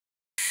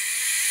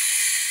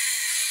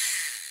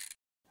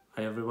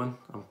Hi everyone,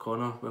 I'm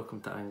Connor.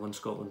 Welcome to Angling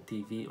Scotland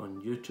TV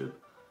on YouTube.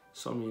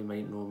 Some of you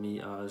might know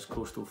me as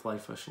Coastal Fly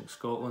Fishing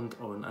Scotland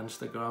on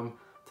Instagram.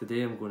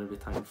 Today I'm going to be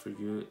tying for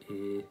you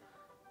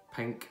a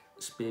pink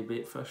spey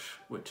bait fish,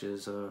 which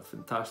is a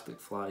fantastic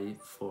fly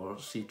for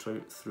sea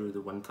trout through the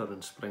winter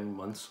and spring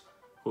months.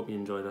 Hope you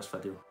enjoy this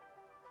video.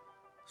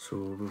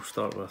 So we'll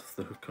start with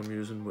the hook I'm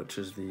using, which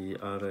is the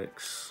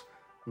Ahrex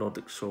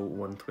Nordic Salt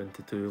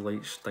 122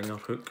 light stinger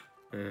hook,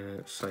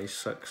 size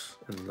 6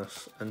 in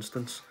this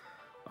instance.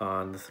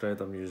 And the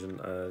thread I'm using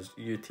is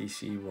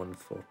UTC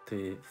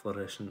 140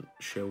 fluorescent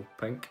shell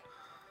pink,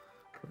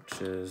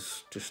 which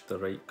is just the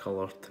right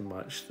colour to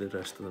match the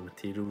rest of the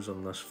materials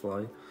on this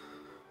fly.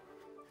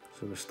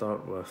 So we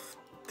start with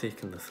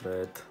taking the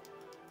thread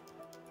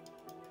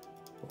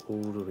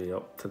all the way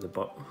up to the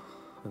butt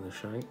of the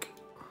shank,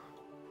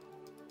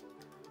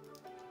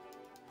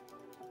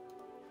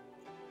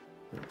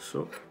 like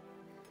so.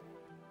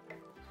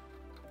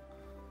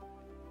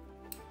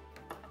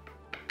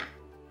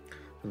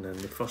 And then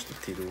the first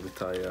material we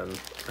tie in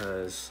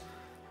is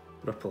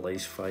Ripple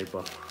Ice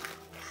Fibre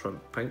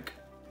Shrimp Pink.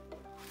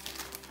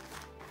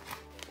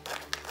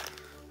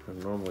 I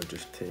normally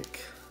just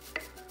take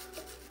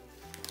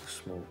a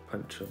small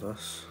pinch of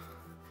this,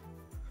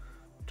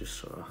 just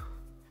sort of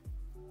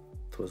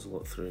twizzle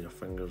it through your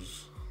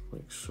fingers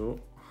like so.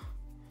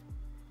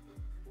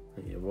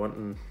 And you're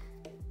wanting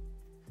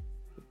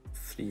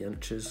 3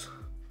 inches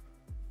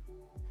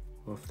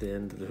off the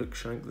end of the hook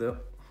shank there.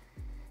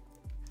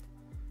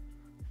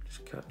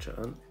 Just catch it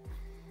in, and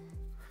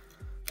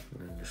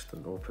then just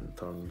in open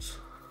turns,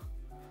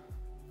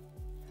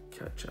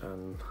 catch it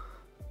in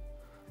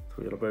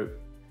till you're about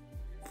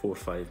 4 or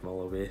 5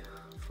 mil away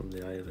from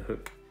the eye of the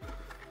hook.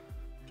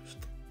 Just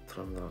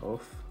trim that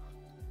off.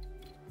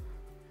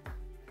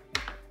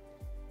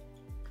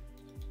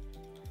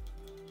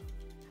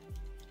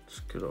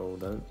 Screw it all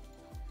down.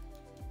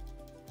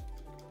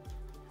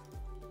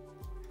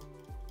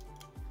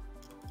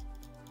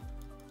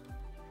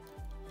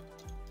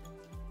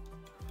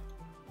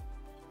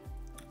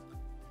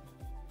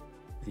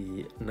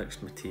 The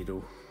next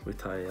material we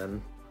tie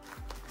in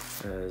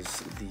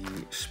is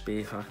the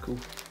Spey Hackle,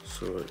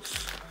 so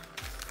it's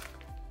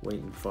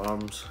Whiting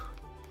Farms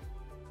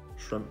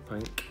Shrimp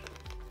Pink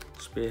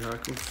Spey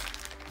Hackles.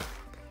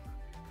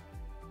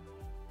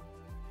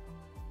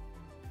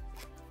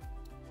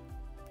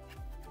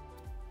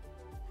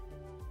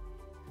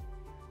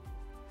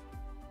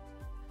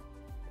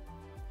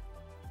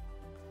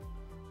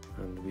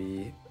 And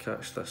we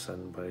catch this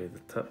in by the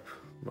tip,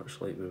 much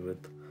like we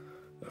would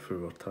if we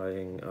were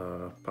tying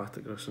a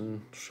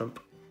Resin shrimp.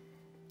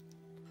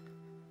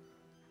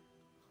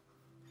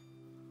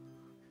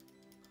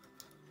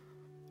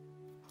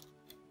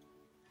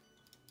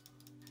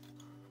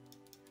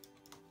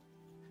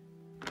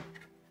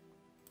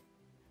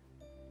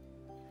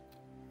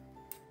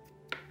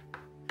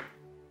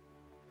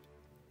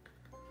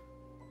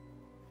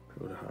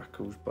 Pull the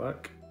hackles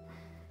back,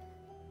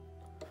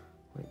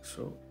 like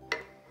so.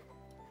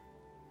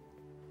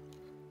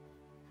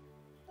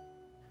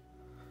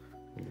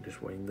 And you're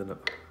just winding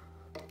it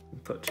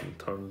and touching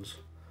turns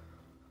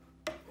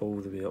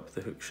all the way up the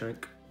hook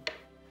shank.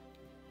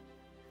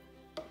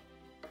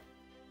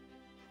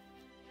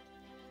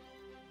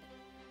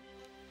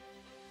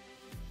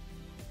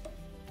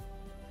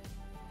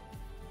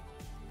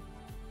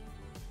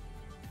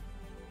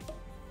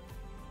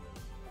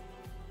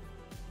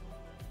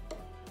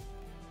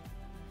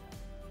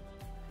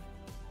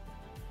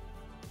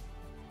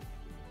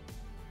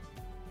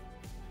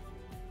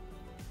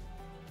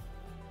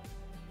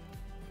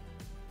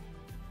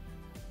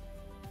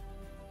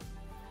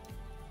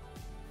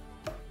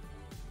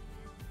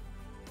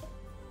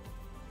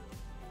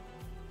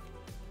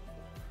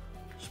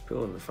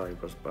 Pulling the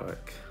fibres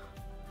back,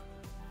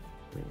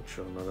 making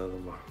sure none of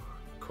them are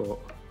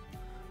caught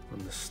on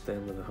the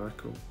stem of the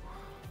hackle,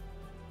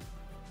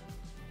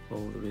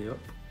 all the way up.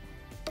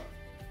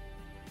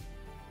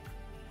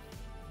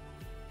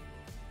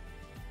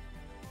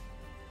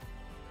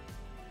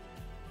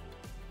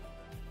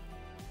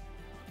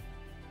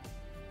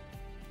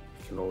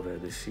 You can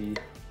already see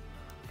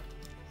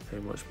how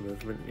much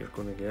movement you're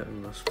going to get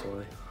in this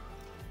fly.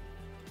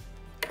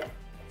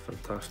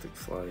 Fantastic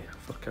fly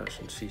for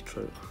catching sea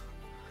trout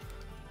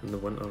in the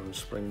winter and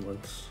spring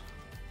months.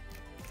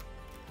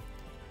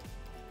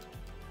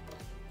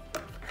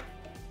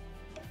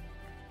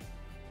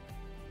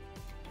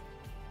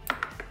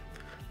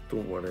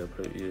 Don't worry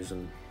about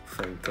using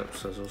fine tip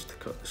scissors to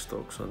cut the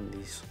stalks on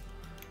these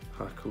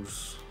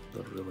hackles,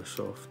 they're really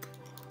soft.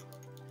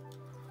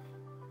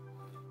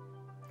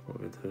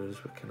 What we do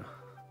is we kind of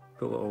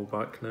pull it all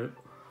back now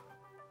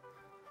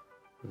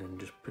and then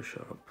just push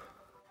it up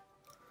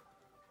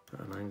at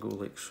an angle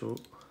like so,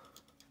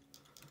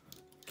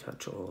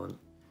 catch it all in.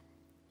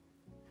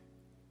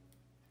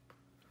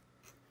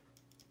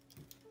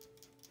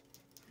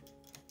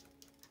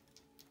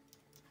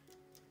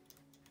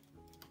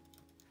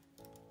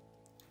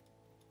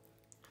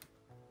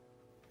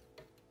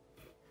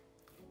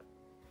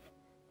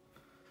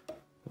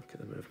 Look at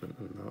the movement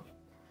in that.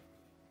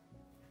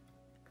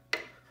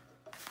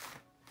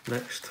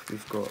 Next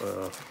we've got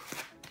our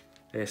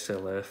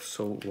SLF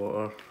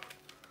Saltwater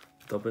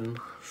Dubbin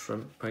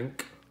Shrimp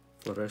Pink,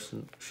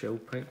 Fluorescent Shell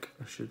Pink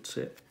I should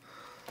say.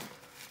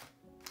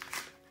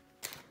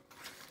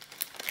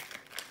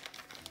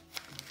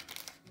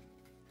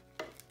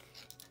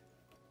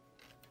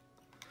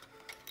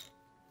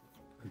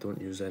 I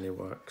don't use any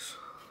wax,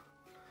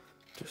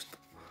 just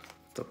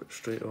dub it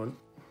straight on.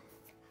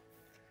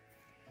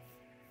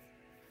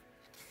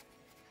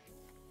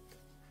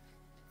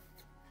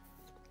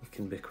 You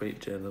can be quite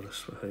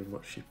generous with how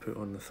much you put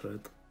on the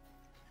thread.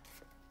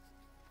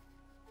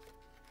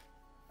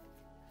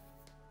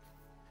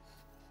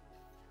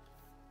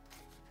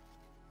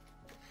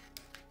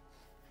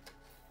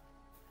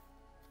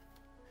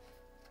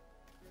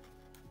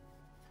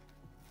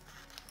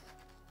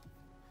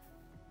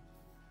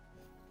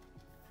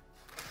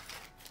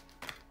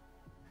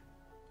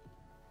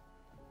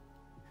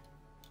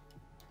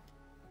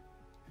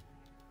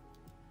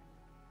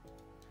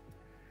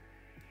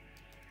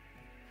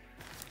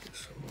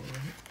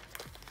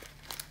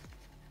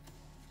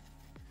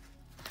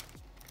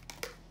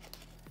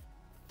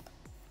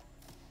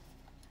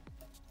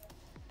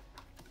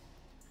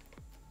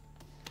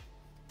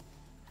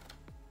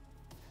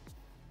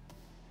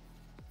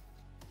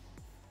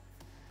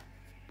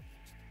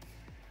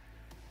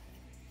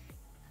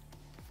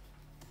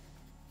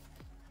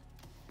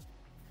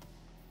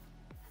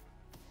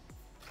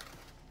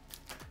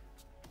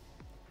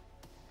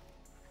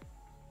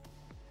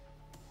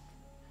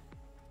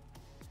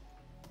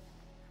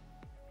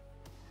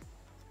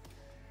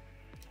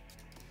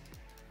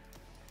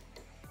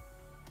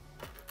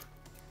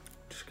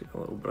 Just get a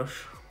little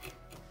brush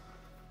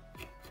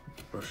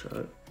it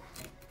out.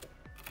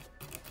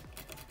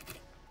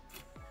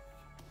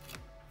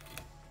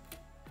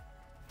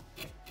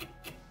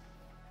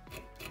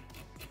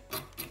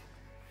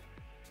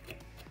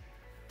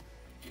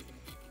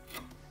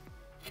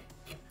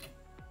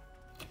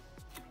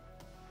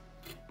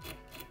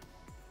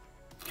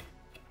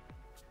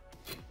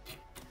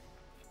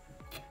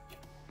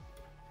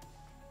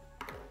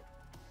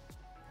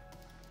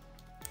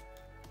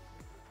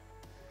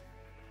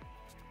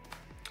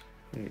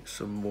 Get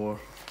some more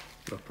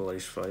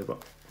rippleized fibre.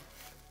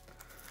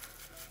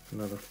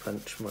 Another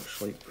pinch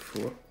much like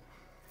before.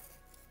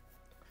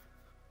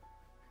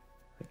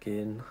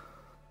 Again,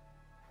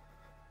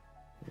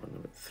 one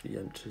about 3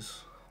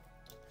 inches.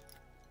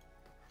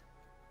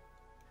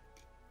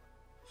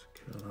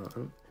 Secure that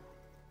in.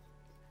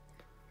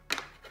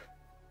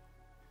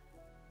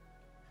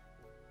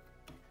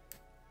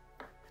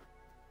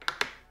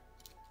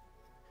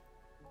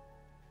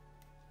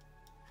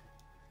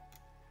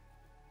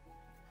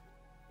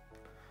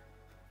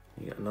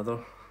 You get another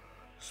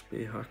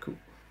Spey Hackle.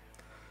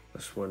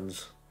 This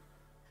one's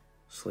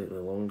slightly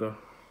longer,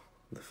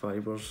 the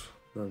fibres,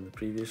 than the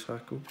previous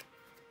hackle.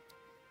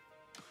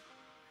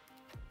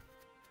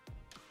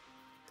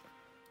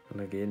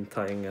 And again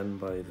tying in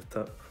by the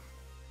tip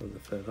of the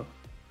feather.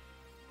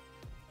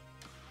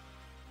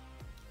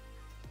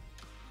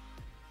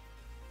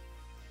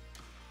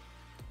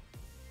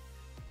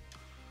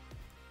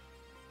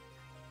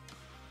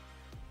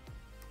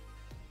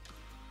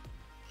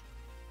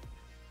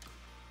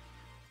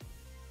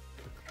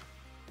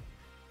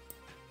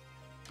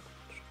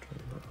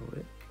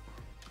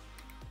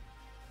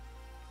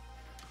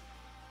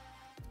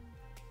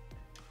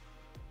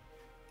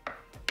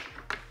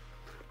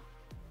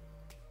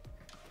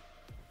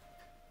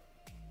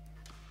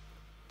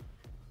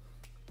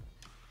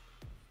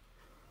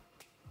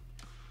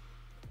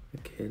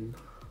 Again,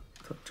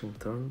 touching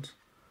turns.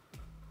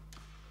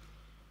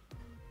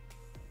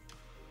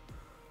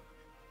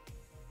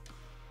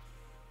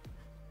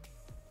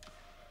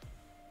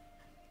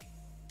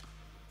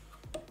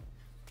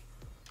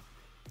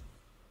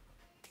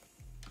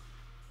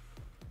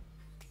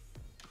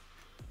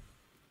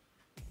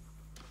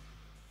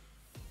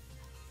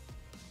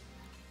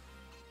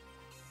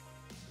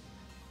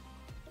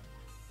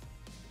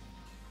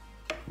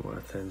 What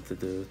I tend to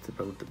do to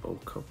build the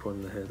bulk up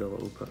on the head a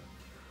little bit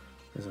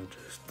is I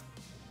just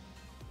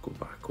go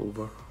back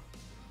over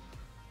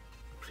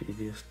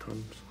previous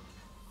turns.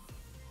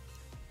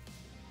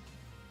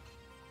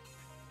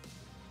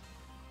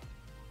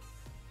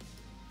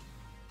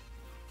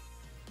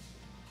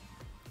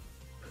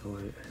 Pull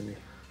out any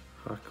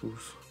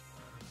hackles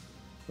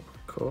that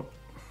I've caught.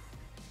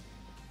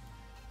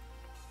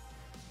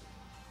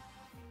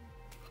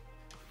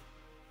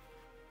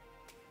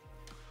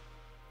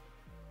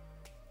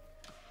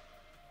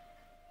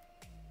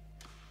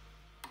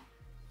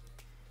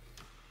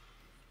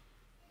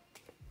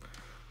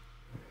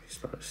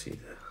 Start to see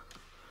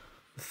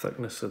the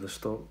thickness of the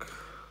stock.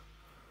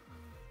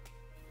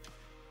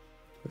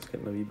 It's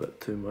getting a wee bit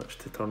too much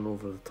to turn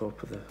over the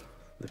top of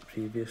the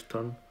previous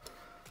turn,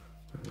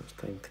 and it's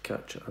time to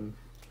catch it in.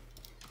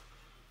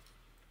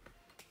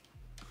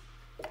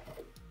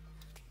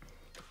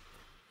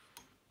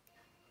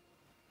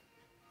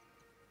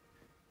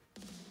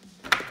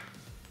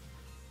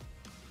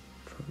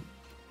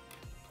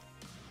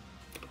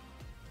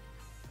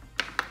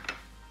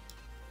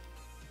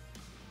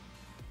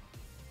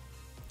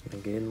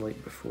 again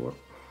like before,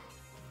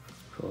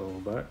 pull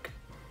back,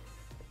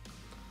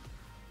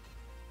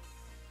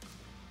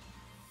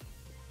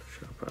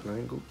 sharp at an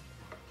angle,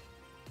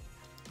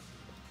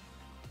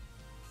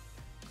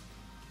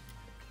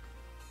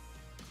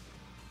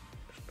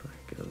 just try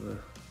and get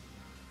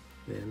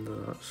the end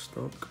of that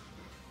stock.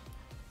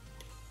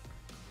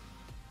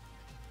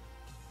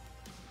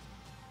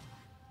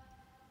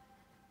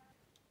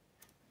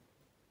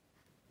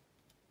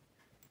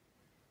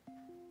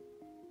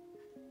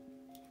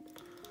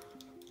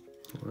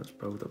 Let's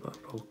build a bit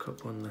of bulk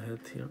up on the head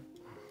here.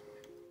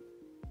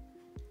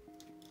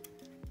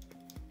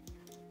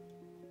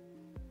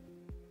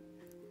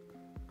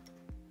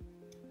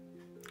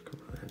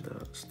 Cover the end of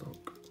that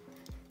stock.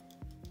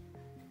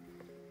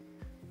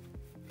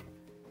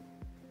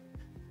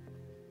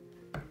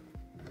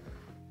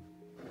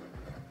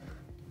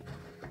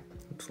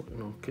 It's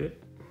looking okay.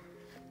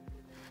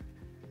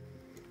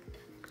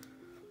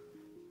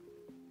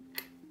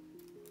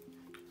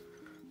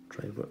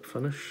 Try whip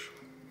finish.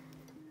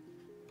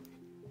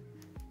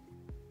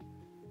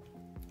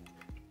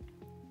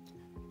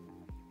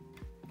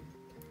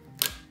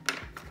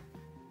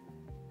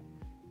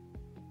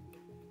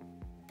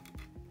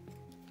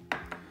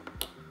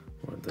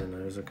 Then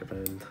I look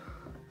around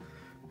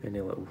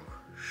any little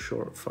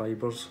short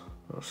fibres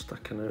that are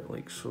sticking out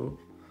like so.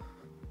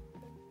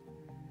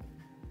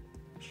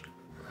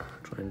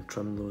 Try and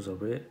trim those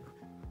away,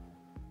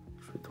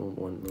 because we don't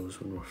want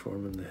those when we're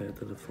forming the head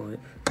of the fly.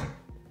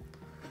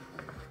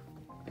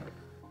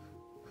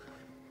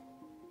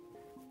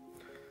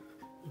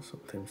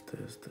 Sometimes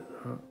do is do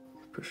that,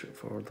 push it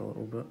forward a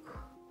little bit.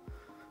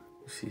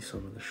 You see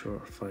some of the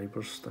shorter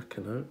fibres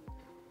sticking out.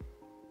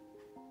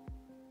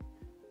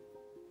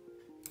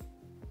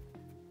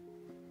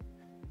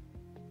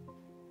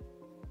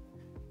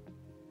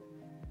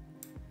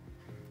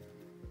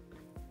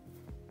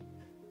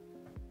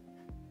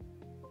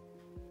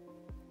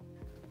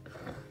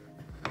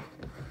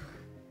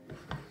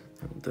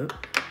 It.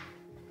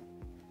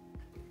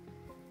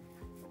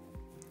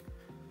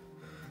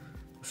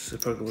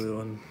 Super glue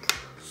on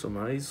some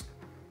eyes.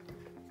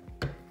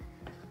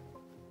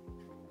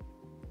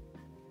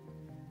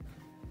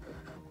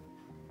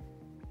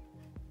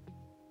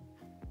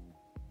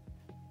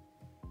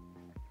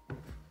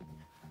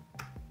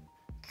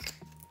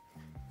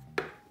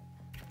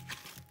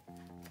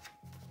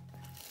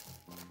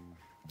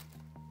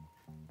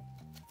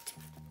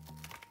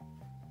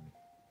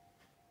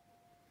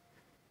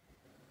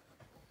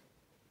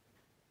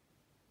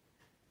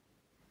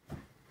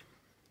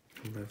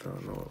 Leave that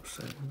on all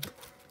second.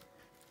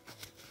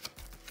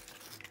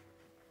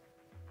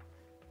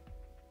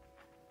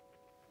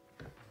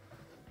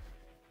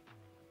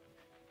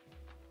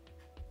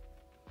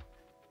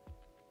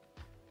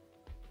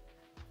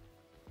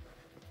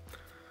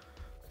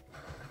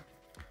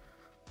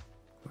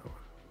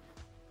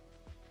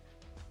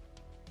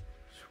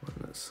 Just one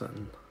that's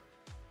sitting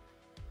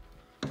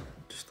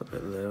just a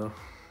bit there.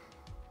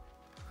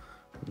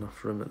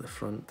 Enough room at the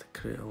front to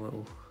create a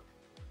little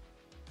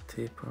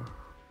taper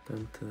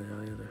down to the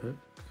eye of the hook.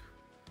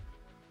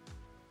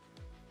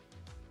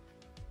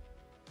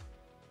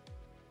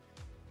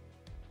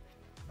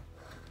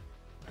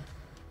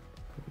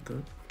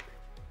 Done.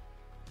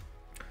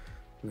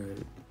 Now,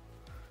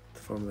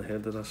 to form the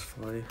head of this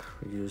fly,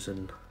 we're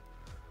using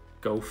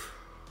Gulff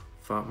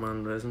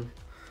Fatman resin.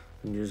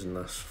 Been using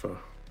this for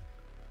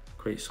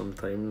quite some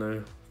time now.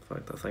 In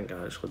fact, I think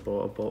I actually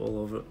bought a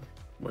bottle of it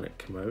when it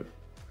came out,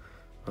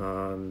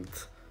 and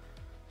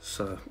it's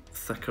a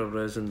thicker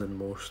resin than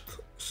most,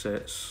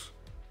 sets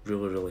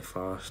really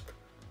fast,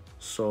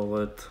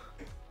 solid,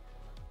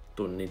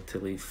 don't need to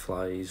leave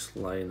flies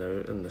lying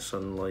out in the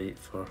sunlight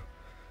for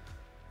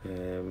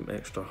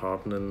extra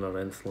hardening or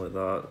anything like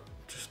that.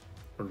 Just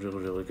a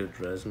really good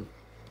resin.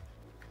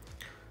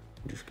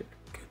 Just get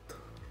a good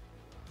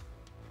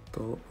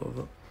dollop of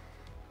it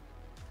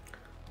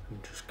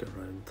and just go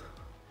around.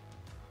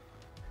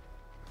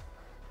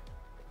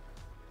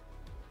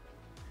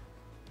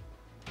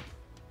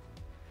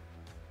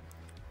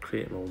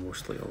 Creating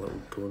almost like a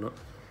little donut.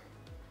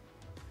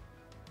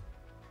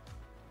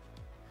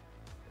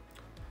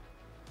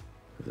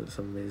 It's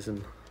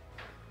amazing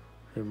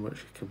how much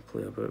you can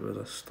play about with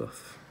this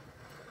stuff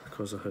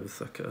because of how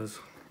thick it is.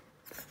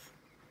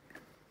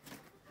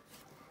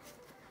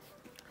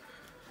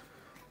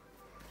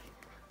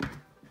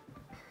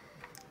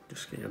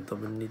 Just get your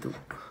dubbing needle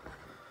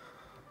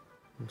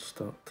and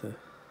start to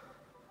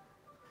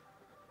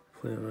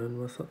play around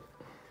with it.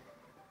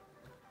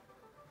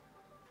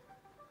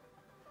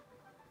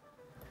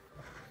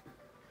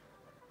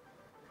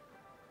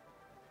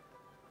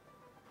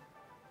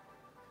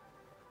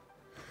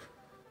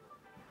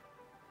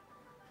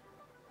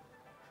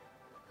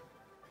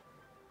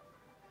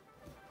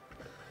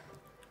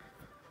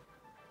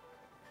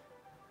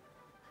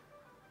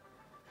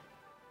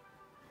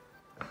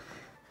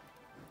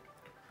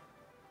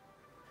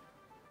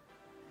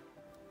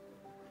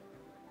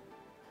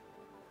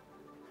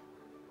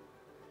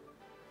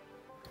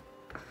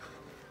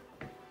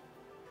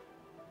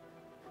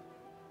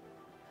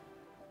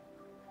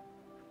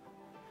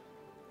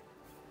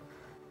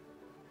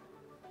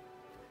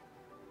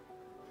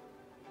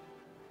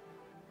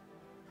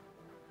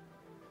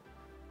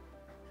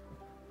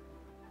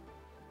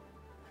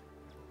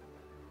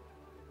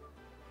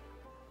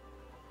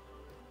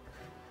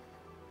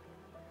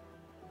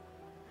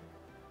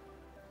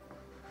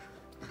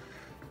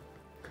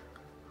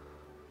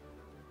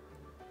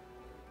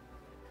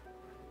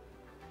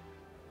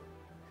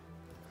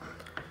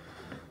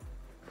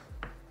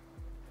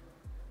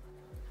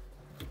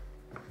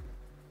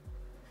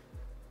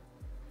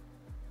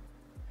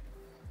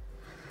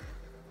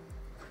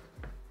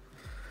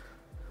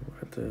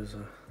 to do is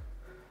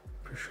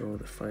push all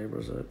the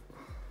fibres out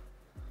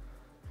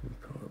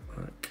and pull it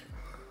back.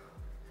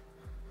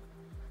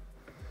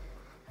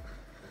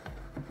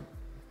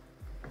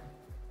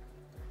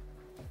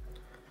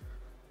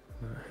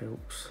 That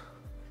helps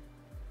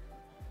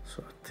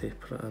sort of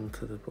taper it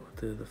into the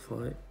body of the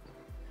fly.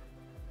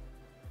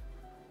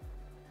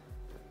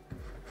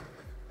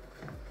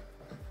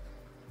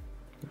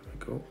 There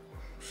we go,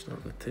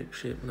 starting to take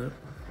shape now.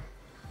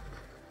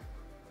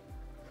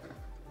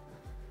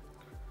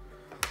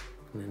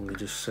 And then we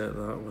just set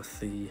that with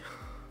the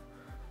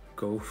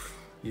Gulff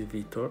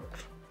UV torch.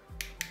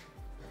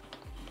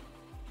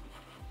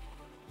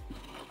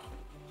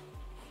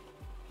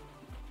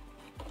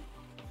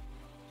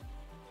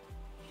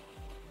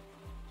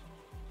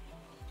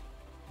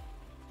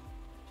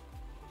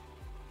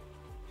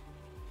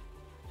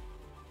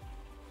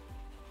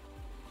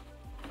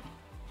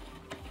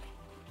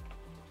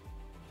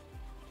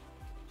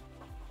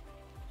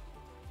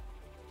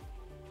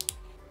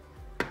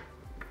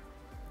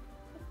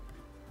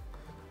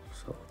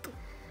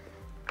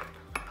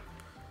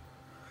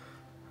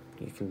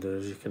 You can do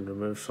is you can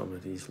remove some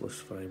of these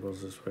loose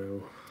fibres as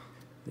well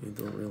that you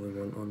don't really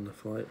want on the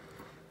flight.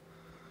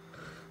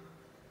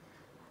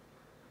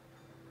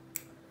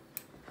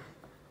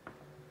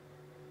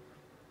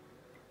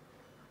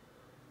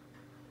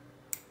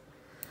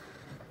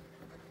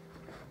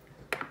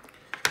 So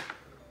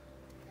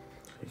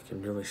you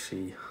can really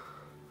see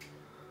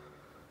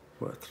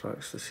what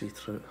attracts the sea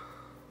trout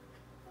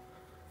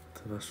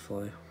to this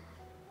fly.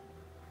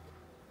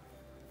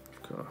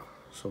 You've got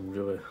some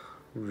really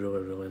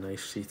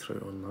nice sea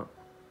trout on that.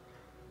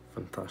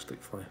 Fantastic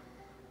fly.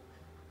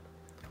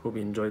 Hope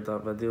you enjoyed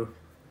that video.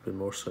 Be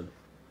more soon.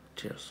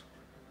 Cheers.